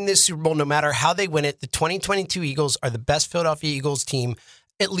win this Super Bowl, no matter how they win it, the 2022 Eagles are the best Philadelphia Eagles team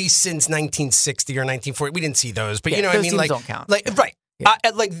at least since 1960 or 1940. We didn't see those, but you know what I mean. Those teams don't count. Like right. Yeah.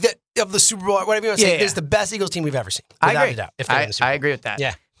 Of the Super Bowl, whatever you want to say, it's the best Eagles team we've ever seen. Without a doubt. If they win the Super Bowl. I agree with that.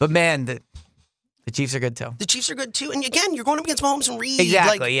 Yeah. But man, the Chiefs are good too. The Chiefs are good too. And again, you're going up against Mahomes and Reed.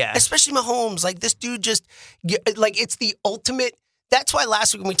 Exactly, yeah. Especially Mahomes. Like this dude it's the ultimate. That's why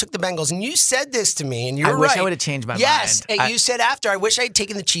last week when we took the Bengals, and you said this to me, and you're right. I wish I would have changed my mind. Yes. You said after, I wish I had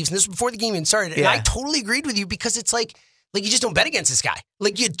taken the Chiefs, and this was before the game even started. And I totally agreed with you because it's like you just don't bet against this guy.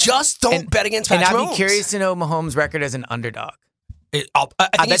 Like you just don't bet against Patrick Mahomes. And I'd be curious to know Mahomes' record as an underdog. I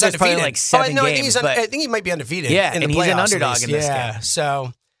think he's undefeated. Probably like 7 games. I think he might be undefeated. Yeah, in the and playoffs, he's an underdog in this game.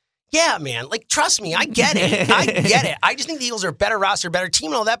 So, yeah, man. Like, trust me, I get it. I just think the Eagles are a better roster, better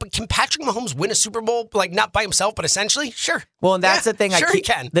team, and all that. But can Patrick Mahomes win a Super Bowl, like not by himself, but essentially? Sure. Well, and that's the thing. He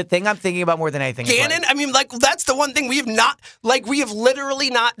can. The thing I'm thinking about more than anything. Gannon. I mean, that's the one thing we have literally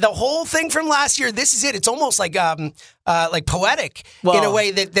not. The whole thing from last year. This is it. It's almost like poetic in a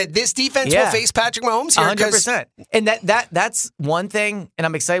way that this defense will face Patrick Mahomes here. 100%. And that's one thing. And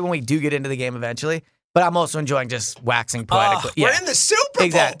I'm excited when we do get into the game eventually. But I'm also enjoying just waxing poetically. We're in the Super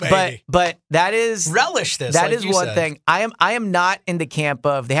Bowl, baby. But that is relish this. That is one thing. I am not in the camp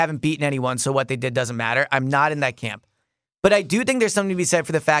of they haven't beaten anyone, so what they did doesn't matter. I'm not in that camp. But I do think there's something to be said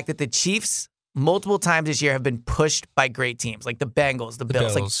for the fact that the Chiefs multiple times this year have been pushed by great teams like the Bengals, the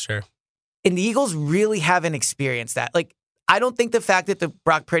Bills. Sure. And the Eagles really haven't experienced that. Like, I don't think the fact that the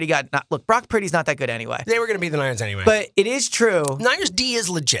Brock Purdy Brock Purdy's not that good anyway. They were going to beat the Niners anyway. But it is true. Niners D is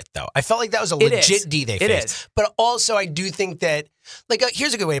legit, though. I felt like that was a legit D they faced. It is. But also, I do think that,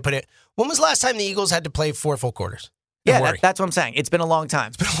 here's a good way to put it. When was the last time the Eagles had to play 4 full quarters? Yeah, that's what I'm saying. It's been a long time.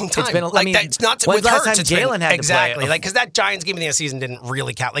 It's been a long time. It's been it's not when's with the last Hurts, time Jalen had exactly to play? because that Giants game of the season didn't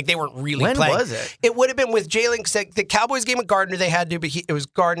really count. Like they weren't really when playing. When was it? It would have been with Jalen because the Cowboys game with Gardner they had to, but it was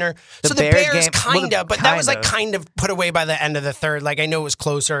Gardner. The so the Bears Bears game, but that was kind of put away by the end of the third. Like I know it was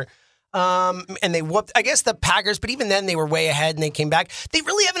closer. And they whooped, I guess, the Packers, but even then they were way ahead and they came back. They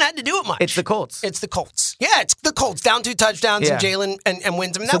really haven't had to do it much. It's the Colts. It's the Colts. Yeah, it's the Colts. Down 2 touchdowns and Jalen and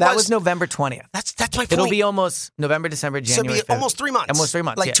wins. I mean, so that was November 20th. That's my point. It'll be almost November, December, January. So it'll be almost 3 months. Almost 3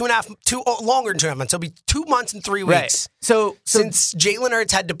 months. Like 2.5, longer than 2.5 months. It'll be 2 months and 3 weeks. Right. So since Jalen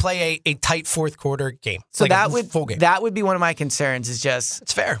Hurts had to play a tight fourth quarter game. So like full game. That would be one of my concerns. Is just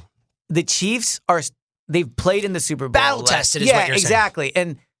it's fair. The Chiefs they've played in the Super Bowl. Battle tested is what you're saying. Exactly.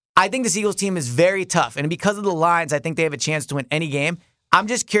 And I think this Eagles team is very tough. And because of the lines, I think they have a chance to win any game. I'm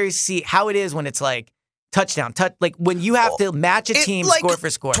just curious to see how it is when it's like touchdown, like when you have to match a team score for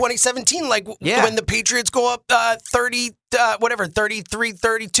score. 2017, when the Patriots go up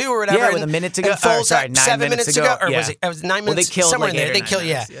 33-32 or whatever. Yeah, with a minute to go. And 9 minutes to go. Or was it 9 minutes? They killed somewhere like in there. They kill,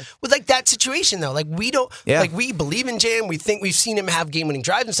 yeah. With like that situation though, like we don't, like we believe in Jalen. We think we've seen him have game-winning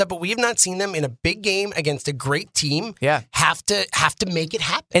drives and stuff, but we have not seen them in a big game against a great team. Yeah, have to make it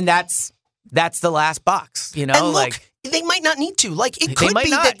happen. And that's the last box, you know. And look, they might not need to. Like it could be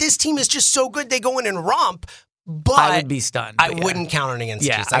that this team is just so good they go in and romp. But I would be stunned. I wouldn't count on it against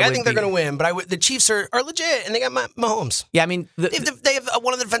the Chiefs. Like, I think they're going to win, but the Chiefs are legit, and they got Mahomes. Yeah, I mean, they have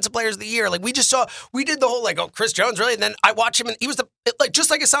one of the defensive players of the year. Like we just saw, we did the whole Chris Jones really, and then I watched him, and he was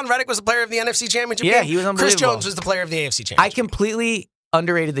just like Hassan Reddick was the player of the NFC Championship. Yeah, game. he was unbelievable. Chris Jones was the player of the AFC Championship. I completely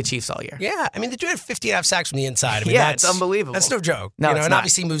underrated the Chiefs all year. Yeah, I mean, the dude had 50.5 sacks from the inside. I mean, it's unbelievable. That's no joke. No, and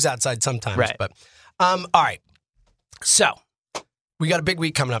obviously moves outside sometimes. Right. But all right, so we got a big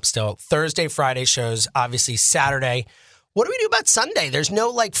week coming up still. Thursday, Friday shows. Obviously, Saturday. What do we do about Sunday? There's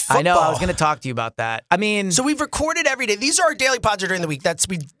no football. I know. I was going to talk to you about that. I mean, so we've recorded every day. These are our daily pods during the week.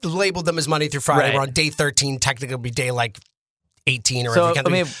 We labeled them as Monday through Friday. Right. We're on day 13. Technically, it'll be day 18 or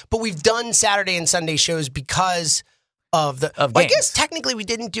whatever. But we've done Saturday and Sunday shows because of the. I guess technically we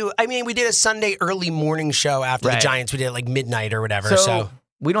didn't do. I mean, we did a Sunday early morning show after the Giants. We did it midnight or whatever. So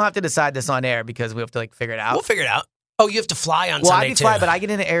we don't have to decide this on air because we have to figure it out. We'll figure it out. Oh, you have to fly on Sunday I'd be fly, but I get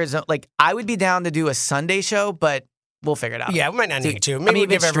into Arizona. I would be down to do a Sunday show, but. We'll figure it out. Yeah, we might not need to. Maybe we'll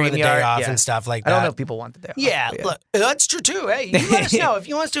give everyone the day off and stuff like that. I don't know if people want the day off. Yeah, look, that's true too. Hey, you let us know if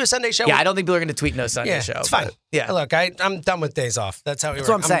you want us to do a Sunday show. Yeah, I don't think people are going to tweet no Sunday show. It's fine. Yeah, look, I'm done with days off. That's how we work. That's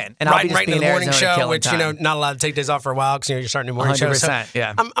what I'm saying. And I'll be right in the morning show, which not allowed to take days off for a while because you're starting a morning show. 100%.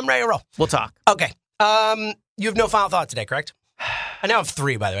 Yeah, I'm ready to roll. We'll talk. Okay. You have no final thought today, correct? I now have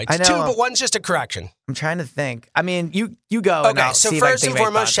 3, by the way. It's 2, but one's just a correction. I'm trying to think. I mean, you go. Okay, and I'll so see first if I and can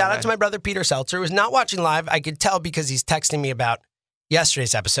foremost, shout out to my brother Peter Seltzer, who was not watching live. I could tell because he's texting me about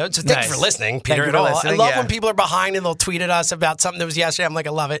yesterday's episode. So thank you for listening, Peter, at all. I love when people are behind and they'll tweet at us about something that was yesterday. I'm like,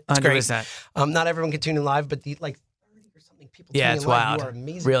 I love it. It's 100%. Great. Not everyone can tune in live, but the 30 or something people tuning it's in live. wild. You are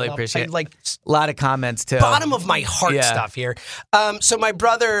amazing. Really appreciate it. A lot of comments too. Bottom of my heart stuff here. So my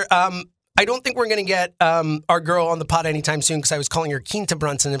brother, I don't think we're going to get our girl on the pod anytime soon because I was calling her Quinta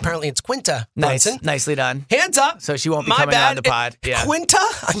Brunson. And apparently it's Quinta Brunson. Nicely done. Hands up. So she won't be coming on the pod. Yeah. Quinta,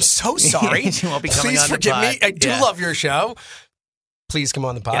 I'm so sorry. She won't be coming on the pod. Please forgive me. I do love your show. Please come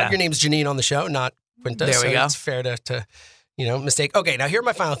on the pod. Yeah. Your name's Janine on the show, not Quinta. There we go. It's fair to mistake. Okay, now here are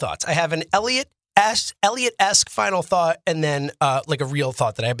my final thoughts. I have an Elliot-esque final thought and then a real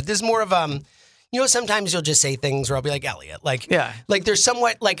thought that I have. But this is more of sometimes you'll just say things where I'll be like, Elliot, like they're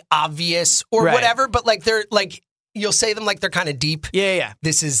somewhat obvious or whatever, but they're you'll say them like they're kind of deep. Yeah.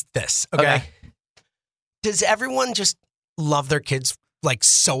 This is this. Okay. Does everyone just love their kids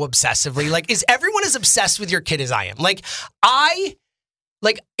so obsessively? Is everyone as obsessed with your kid as I am?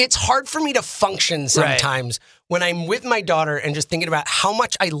 It's hard for me to function sometimes when I'm with my daughter and just thinking about how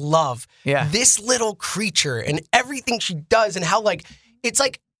much I love this little creature and everything she does and how it's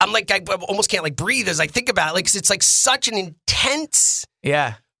I almost can't breathe as I think about it. 'Cause it's such an intense,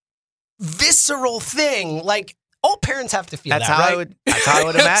 visceral thing. All parents have to feel that's that, how right? That's how I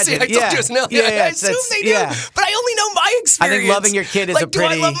would imagine. See, I told you it's not. I assume they do, but I only know my experience. I think loving your kid is a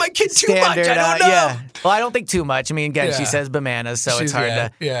pretty do I love my kid too much? I don't know. Yeah. Well, I don't think too much. I mean, again, she says bananas, so it's hard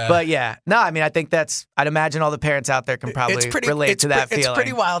to. Yeah. But no, I mean, I think I'd imagine all the parents out there can probably relate to that feeling. It's a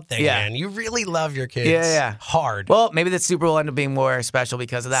pretty wild thing, man. You really love your kids. Yeah. Hard. Well, maybe the Super Bowl ended up being more special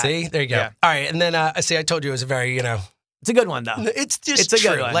because of that. See, there you go. Yeah. All right, and then I told you it was a very, It's a good one, though. It's just a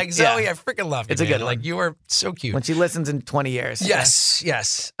true. good one. Zoe, I freaking love you. It's a good one. You are so cute. When she listens in 20 years.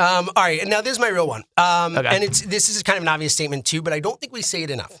 Yes. All right, and now this is my real one. And this is kind of an obvious statement too, but I don't think we say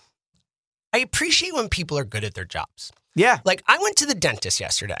it enough. I appreciate when people are good at their jobs. Yeah. I went to the dentist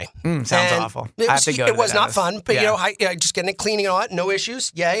yesterday. Sounds awful. I have to go to it was the not dentist. fun, but I just getting it cleaning and all that, no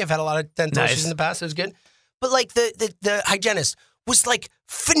issues. Yay, I've had a lot of dental issues in the past. It was good. But the hygienist was like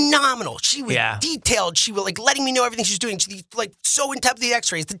phenomenal. She was detailed. She was like letting me know everything she was doing. She like so in depth with the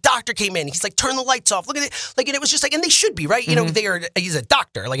x-rays. The doctor came in. He's like, turn the lights off. Look at it. Like, and it was just like, and they should be, right? You know, he's a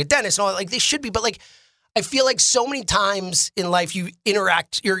doctor, like a dentist and all that. Like they should be. But like, I feel like so many times in life you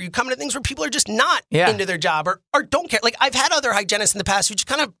interact, you come into things where people are just not into their job or don't care. Like I've had other hygienists in the past who just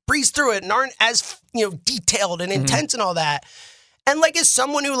kind of breeze through it and aren't as, detailed and intense and all that. And like as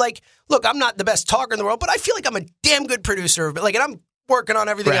someone who like, look, I'm not the best talker in the world, but I feel like I'm a damn good producer. But like, and I'm working on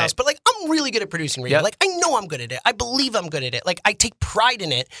everything else. But like, I'm really good at producing radio. Like I know I'm good at it. I believe I'm good at it. Like I take pride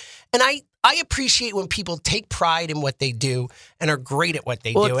in it. And I appreciate when people take pride in what they do and are great at what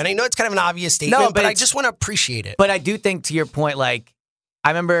they do. And I know it's kind of an obvious statement, but I just want to appreciate it. But I do think, to your point, like, I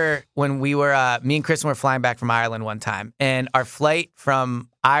remember when we were, me and Kristen were flying back from Ireland one time, and our flight from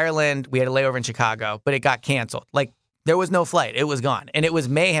Ireland, we had a layover in Chicago, but it got canceled. Like, there was no flight. It was gone. And it was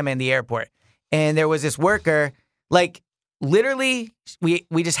mayhem in the airport. And there was this worker, like, literally, we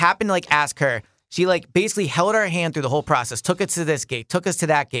just happened to, like, ask her. She, like, basically held our hand through the whole process, took us to this gate, took us to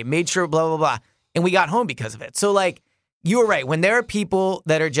that gate, made sure, blah, blah, blah. And we got home because of it. So, like, you were right. When there are people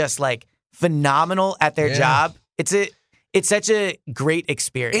that are just, like, phenomenal at their job, it's such a great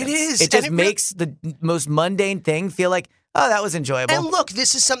experience. It is. It just makes the most mundane thing feel like, oh, that was enjoyable. And look,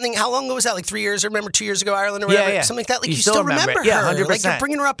 this is something, how long ago was that? Like 3 years? I remember 2 years ago, Ireland or whatever? Something like that. Like you still remember her. Yeah, 100%. Like you're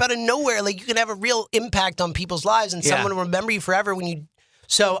bringing her up out of nowhere. Like you can have a real impact on people's lives and someone will remember you forever when you...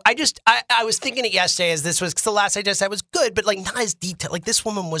 So I was thinking it yesterday as this was, because the last I just said was good, but like not as detailed. Like this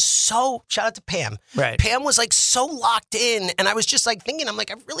woman was so, shout out to Pam. Right. Pam was like so locked in. And I was just like thinking, I'm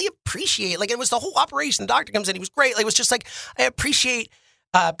like, I really appreciate, like it was the whole operation. The doctor comes in, he was great. Like it was just like, I appreciate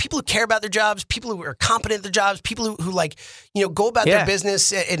people who care about their jobs, people who are competent at their jobs, people who like, go about their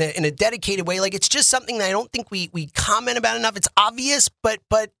business in a dedicated way. Like it's just something that I don't think we comment about enough. It's obvious, but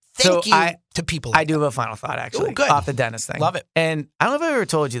thank you to people. I do have a final thought, actually, off the dentist thing. Love it. And I don't know if I ever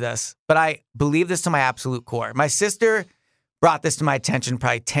told you this, but I believe this to my absolute core. My sister brought this to my attention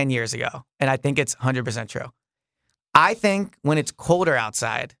probably 10 years ago, and I think it's 100% true. I think when it's colder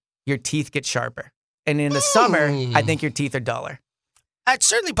outside, your teeth get sharper. And in the summer, I think your teeth are duller. That's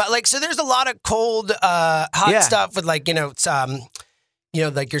certainly, like, so there's a lot of cold, hot stuff with like, it's,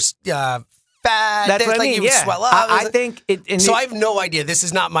 like your fat. That's what I mean. You would swell up. I think it. So I have no idea. This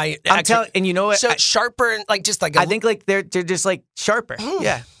is not my. I'm telling, and you know what? So sharper and like just like. I think like they're just like sharper.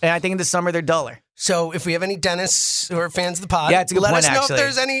 Yeah, and I think in the summer they're duller. So if we have any dentists who are fans of the pod, it's a good let point, us know actually. if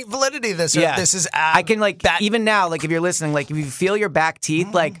there's any validity to this. Or if this is. I can like that. Even now, like if you're listening, like if you feel your back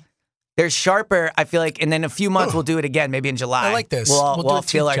teeth, like. They're sharper, I feel like, and then a few months we'll do it again, maybe in July. I like this. We'll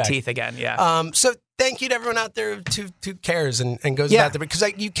feel our teeth again, So thank you to everyone out there who cares and goes about there, because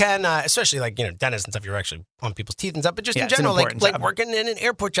like you can, especially like, dentists and stuff, you're actually on people's teeth and stuff, but just in general, like working in an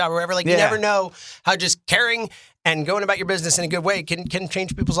airport job or wherever, like you never know how just caring and going about your business in a good way can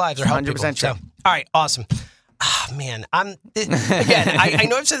change people's lives or help 100% people. So, all right, awesome. Oh, man, again, I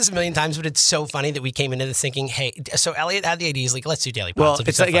know I've said this a million times, but it's so funny that we came into this thinking, hey, so Elliot had the idea, he's like, let's do Daily Pods.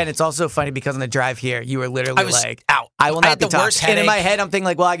 Well, it's also funny because on the drive here, you were literally out. I will not be talking. And in my head, I'm thinking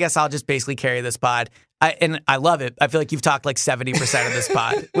like, well, I guess I'll just basically carry this pod. And I love it. I feel like you've talked like 70% of this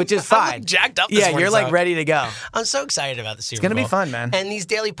pod, which is fine. I'm like jacked up this morning, you're like ready to go. I'm so excited about the Super It's going to Bowl. be fun, man. And these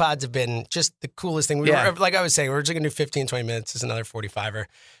daily pods have been just the coolest thing. Like I was saying, we're just going to do 15, 20 minutes. It's another 45er.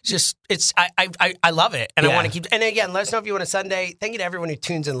 I love it. And I want to keep, and again, let us know if you want a Sunday. Thank you to everyone who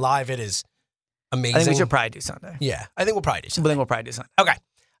tunes in live. It is amazing. I think we should probably do Sunday. Yeah, I think we'll probably do Sunday. Okay.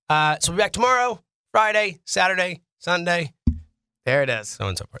 So we'll be back tomorrow, Friday, Saturday, Sunday. There it is. So on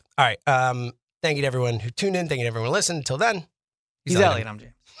and so forth. All right. Thank you to everyone who tuned in. Thank you to everyone who listened. Until then, he's Elliot. I'm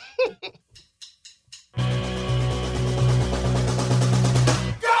James.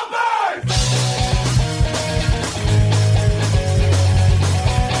 Go Birds!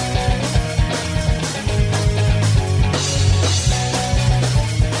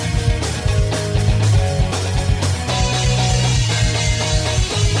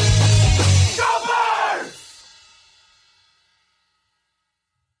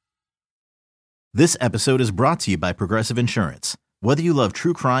 This episode is brought to you by Progressive Insurance. Whether you love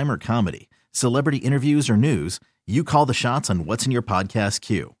true crime or comedy, celebrity interviews or news, you call the shots on what's in your podcast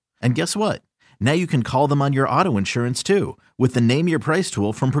queue. And guess what? Now you can call them on your auto insurance too with the Name Your Price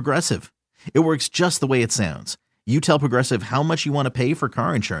tool from Progressive. It works just the way it sounds. You tell Progressive how much you want to pay for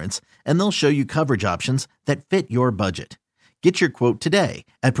car insurance, and they'll show you coverage options that fit your budget. Get your quote today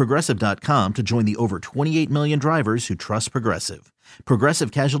at Progressive.com to join the over 28 million drivers who trust Progressive.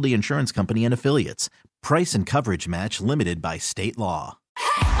 Progressive Casualty Insurance Company and Affiliates. Price and coverage match limited by state law.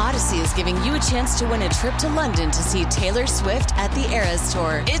 Odyssey is giving you a chance to win a trip to London to see Taylor Swift at the Eras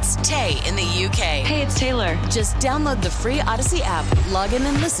Tour. It's Tay in the UK. Hey, it's Taylor. Just download the free Odyssey app, log in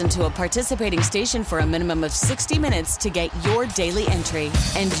and listen to a participating station for a minimum of 60 minutes to get your daily entry.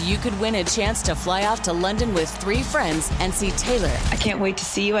 And you could win a chance to fly off to London with 3 friends and see Taylor. I can't wait to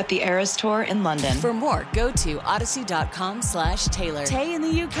see you at the Eras Tour in London. For more, go to odyssey.com/Taylor. Tay in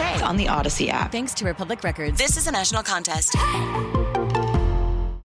the UK. On the Odyssey app. Thanks to Republic Records. This is a national contest.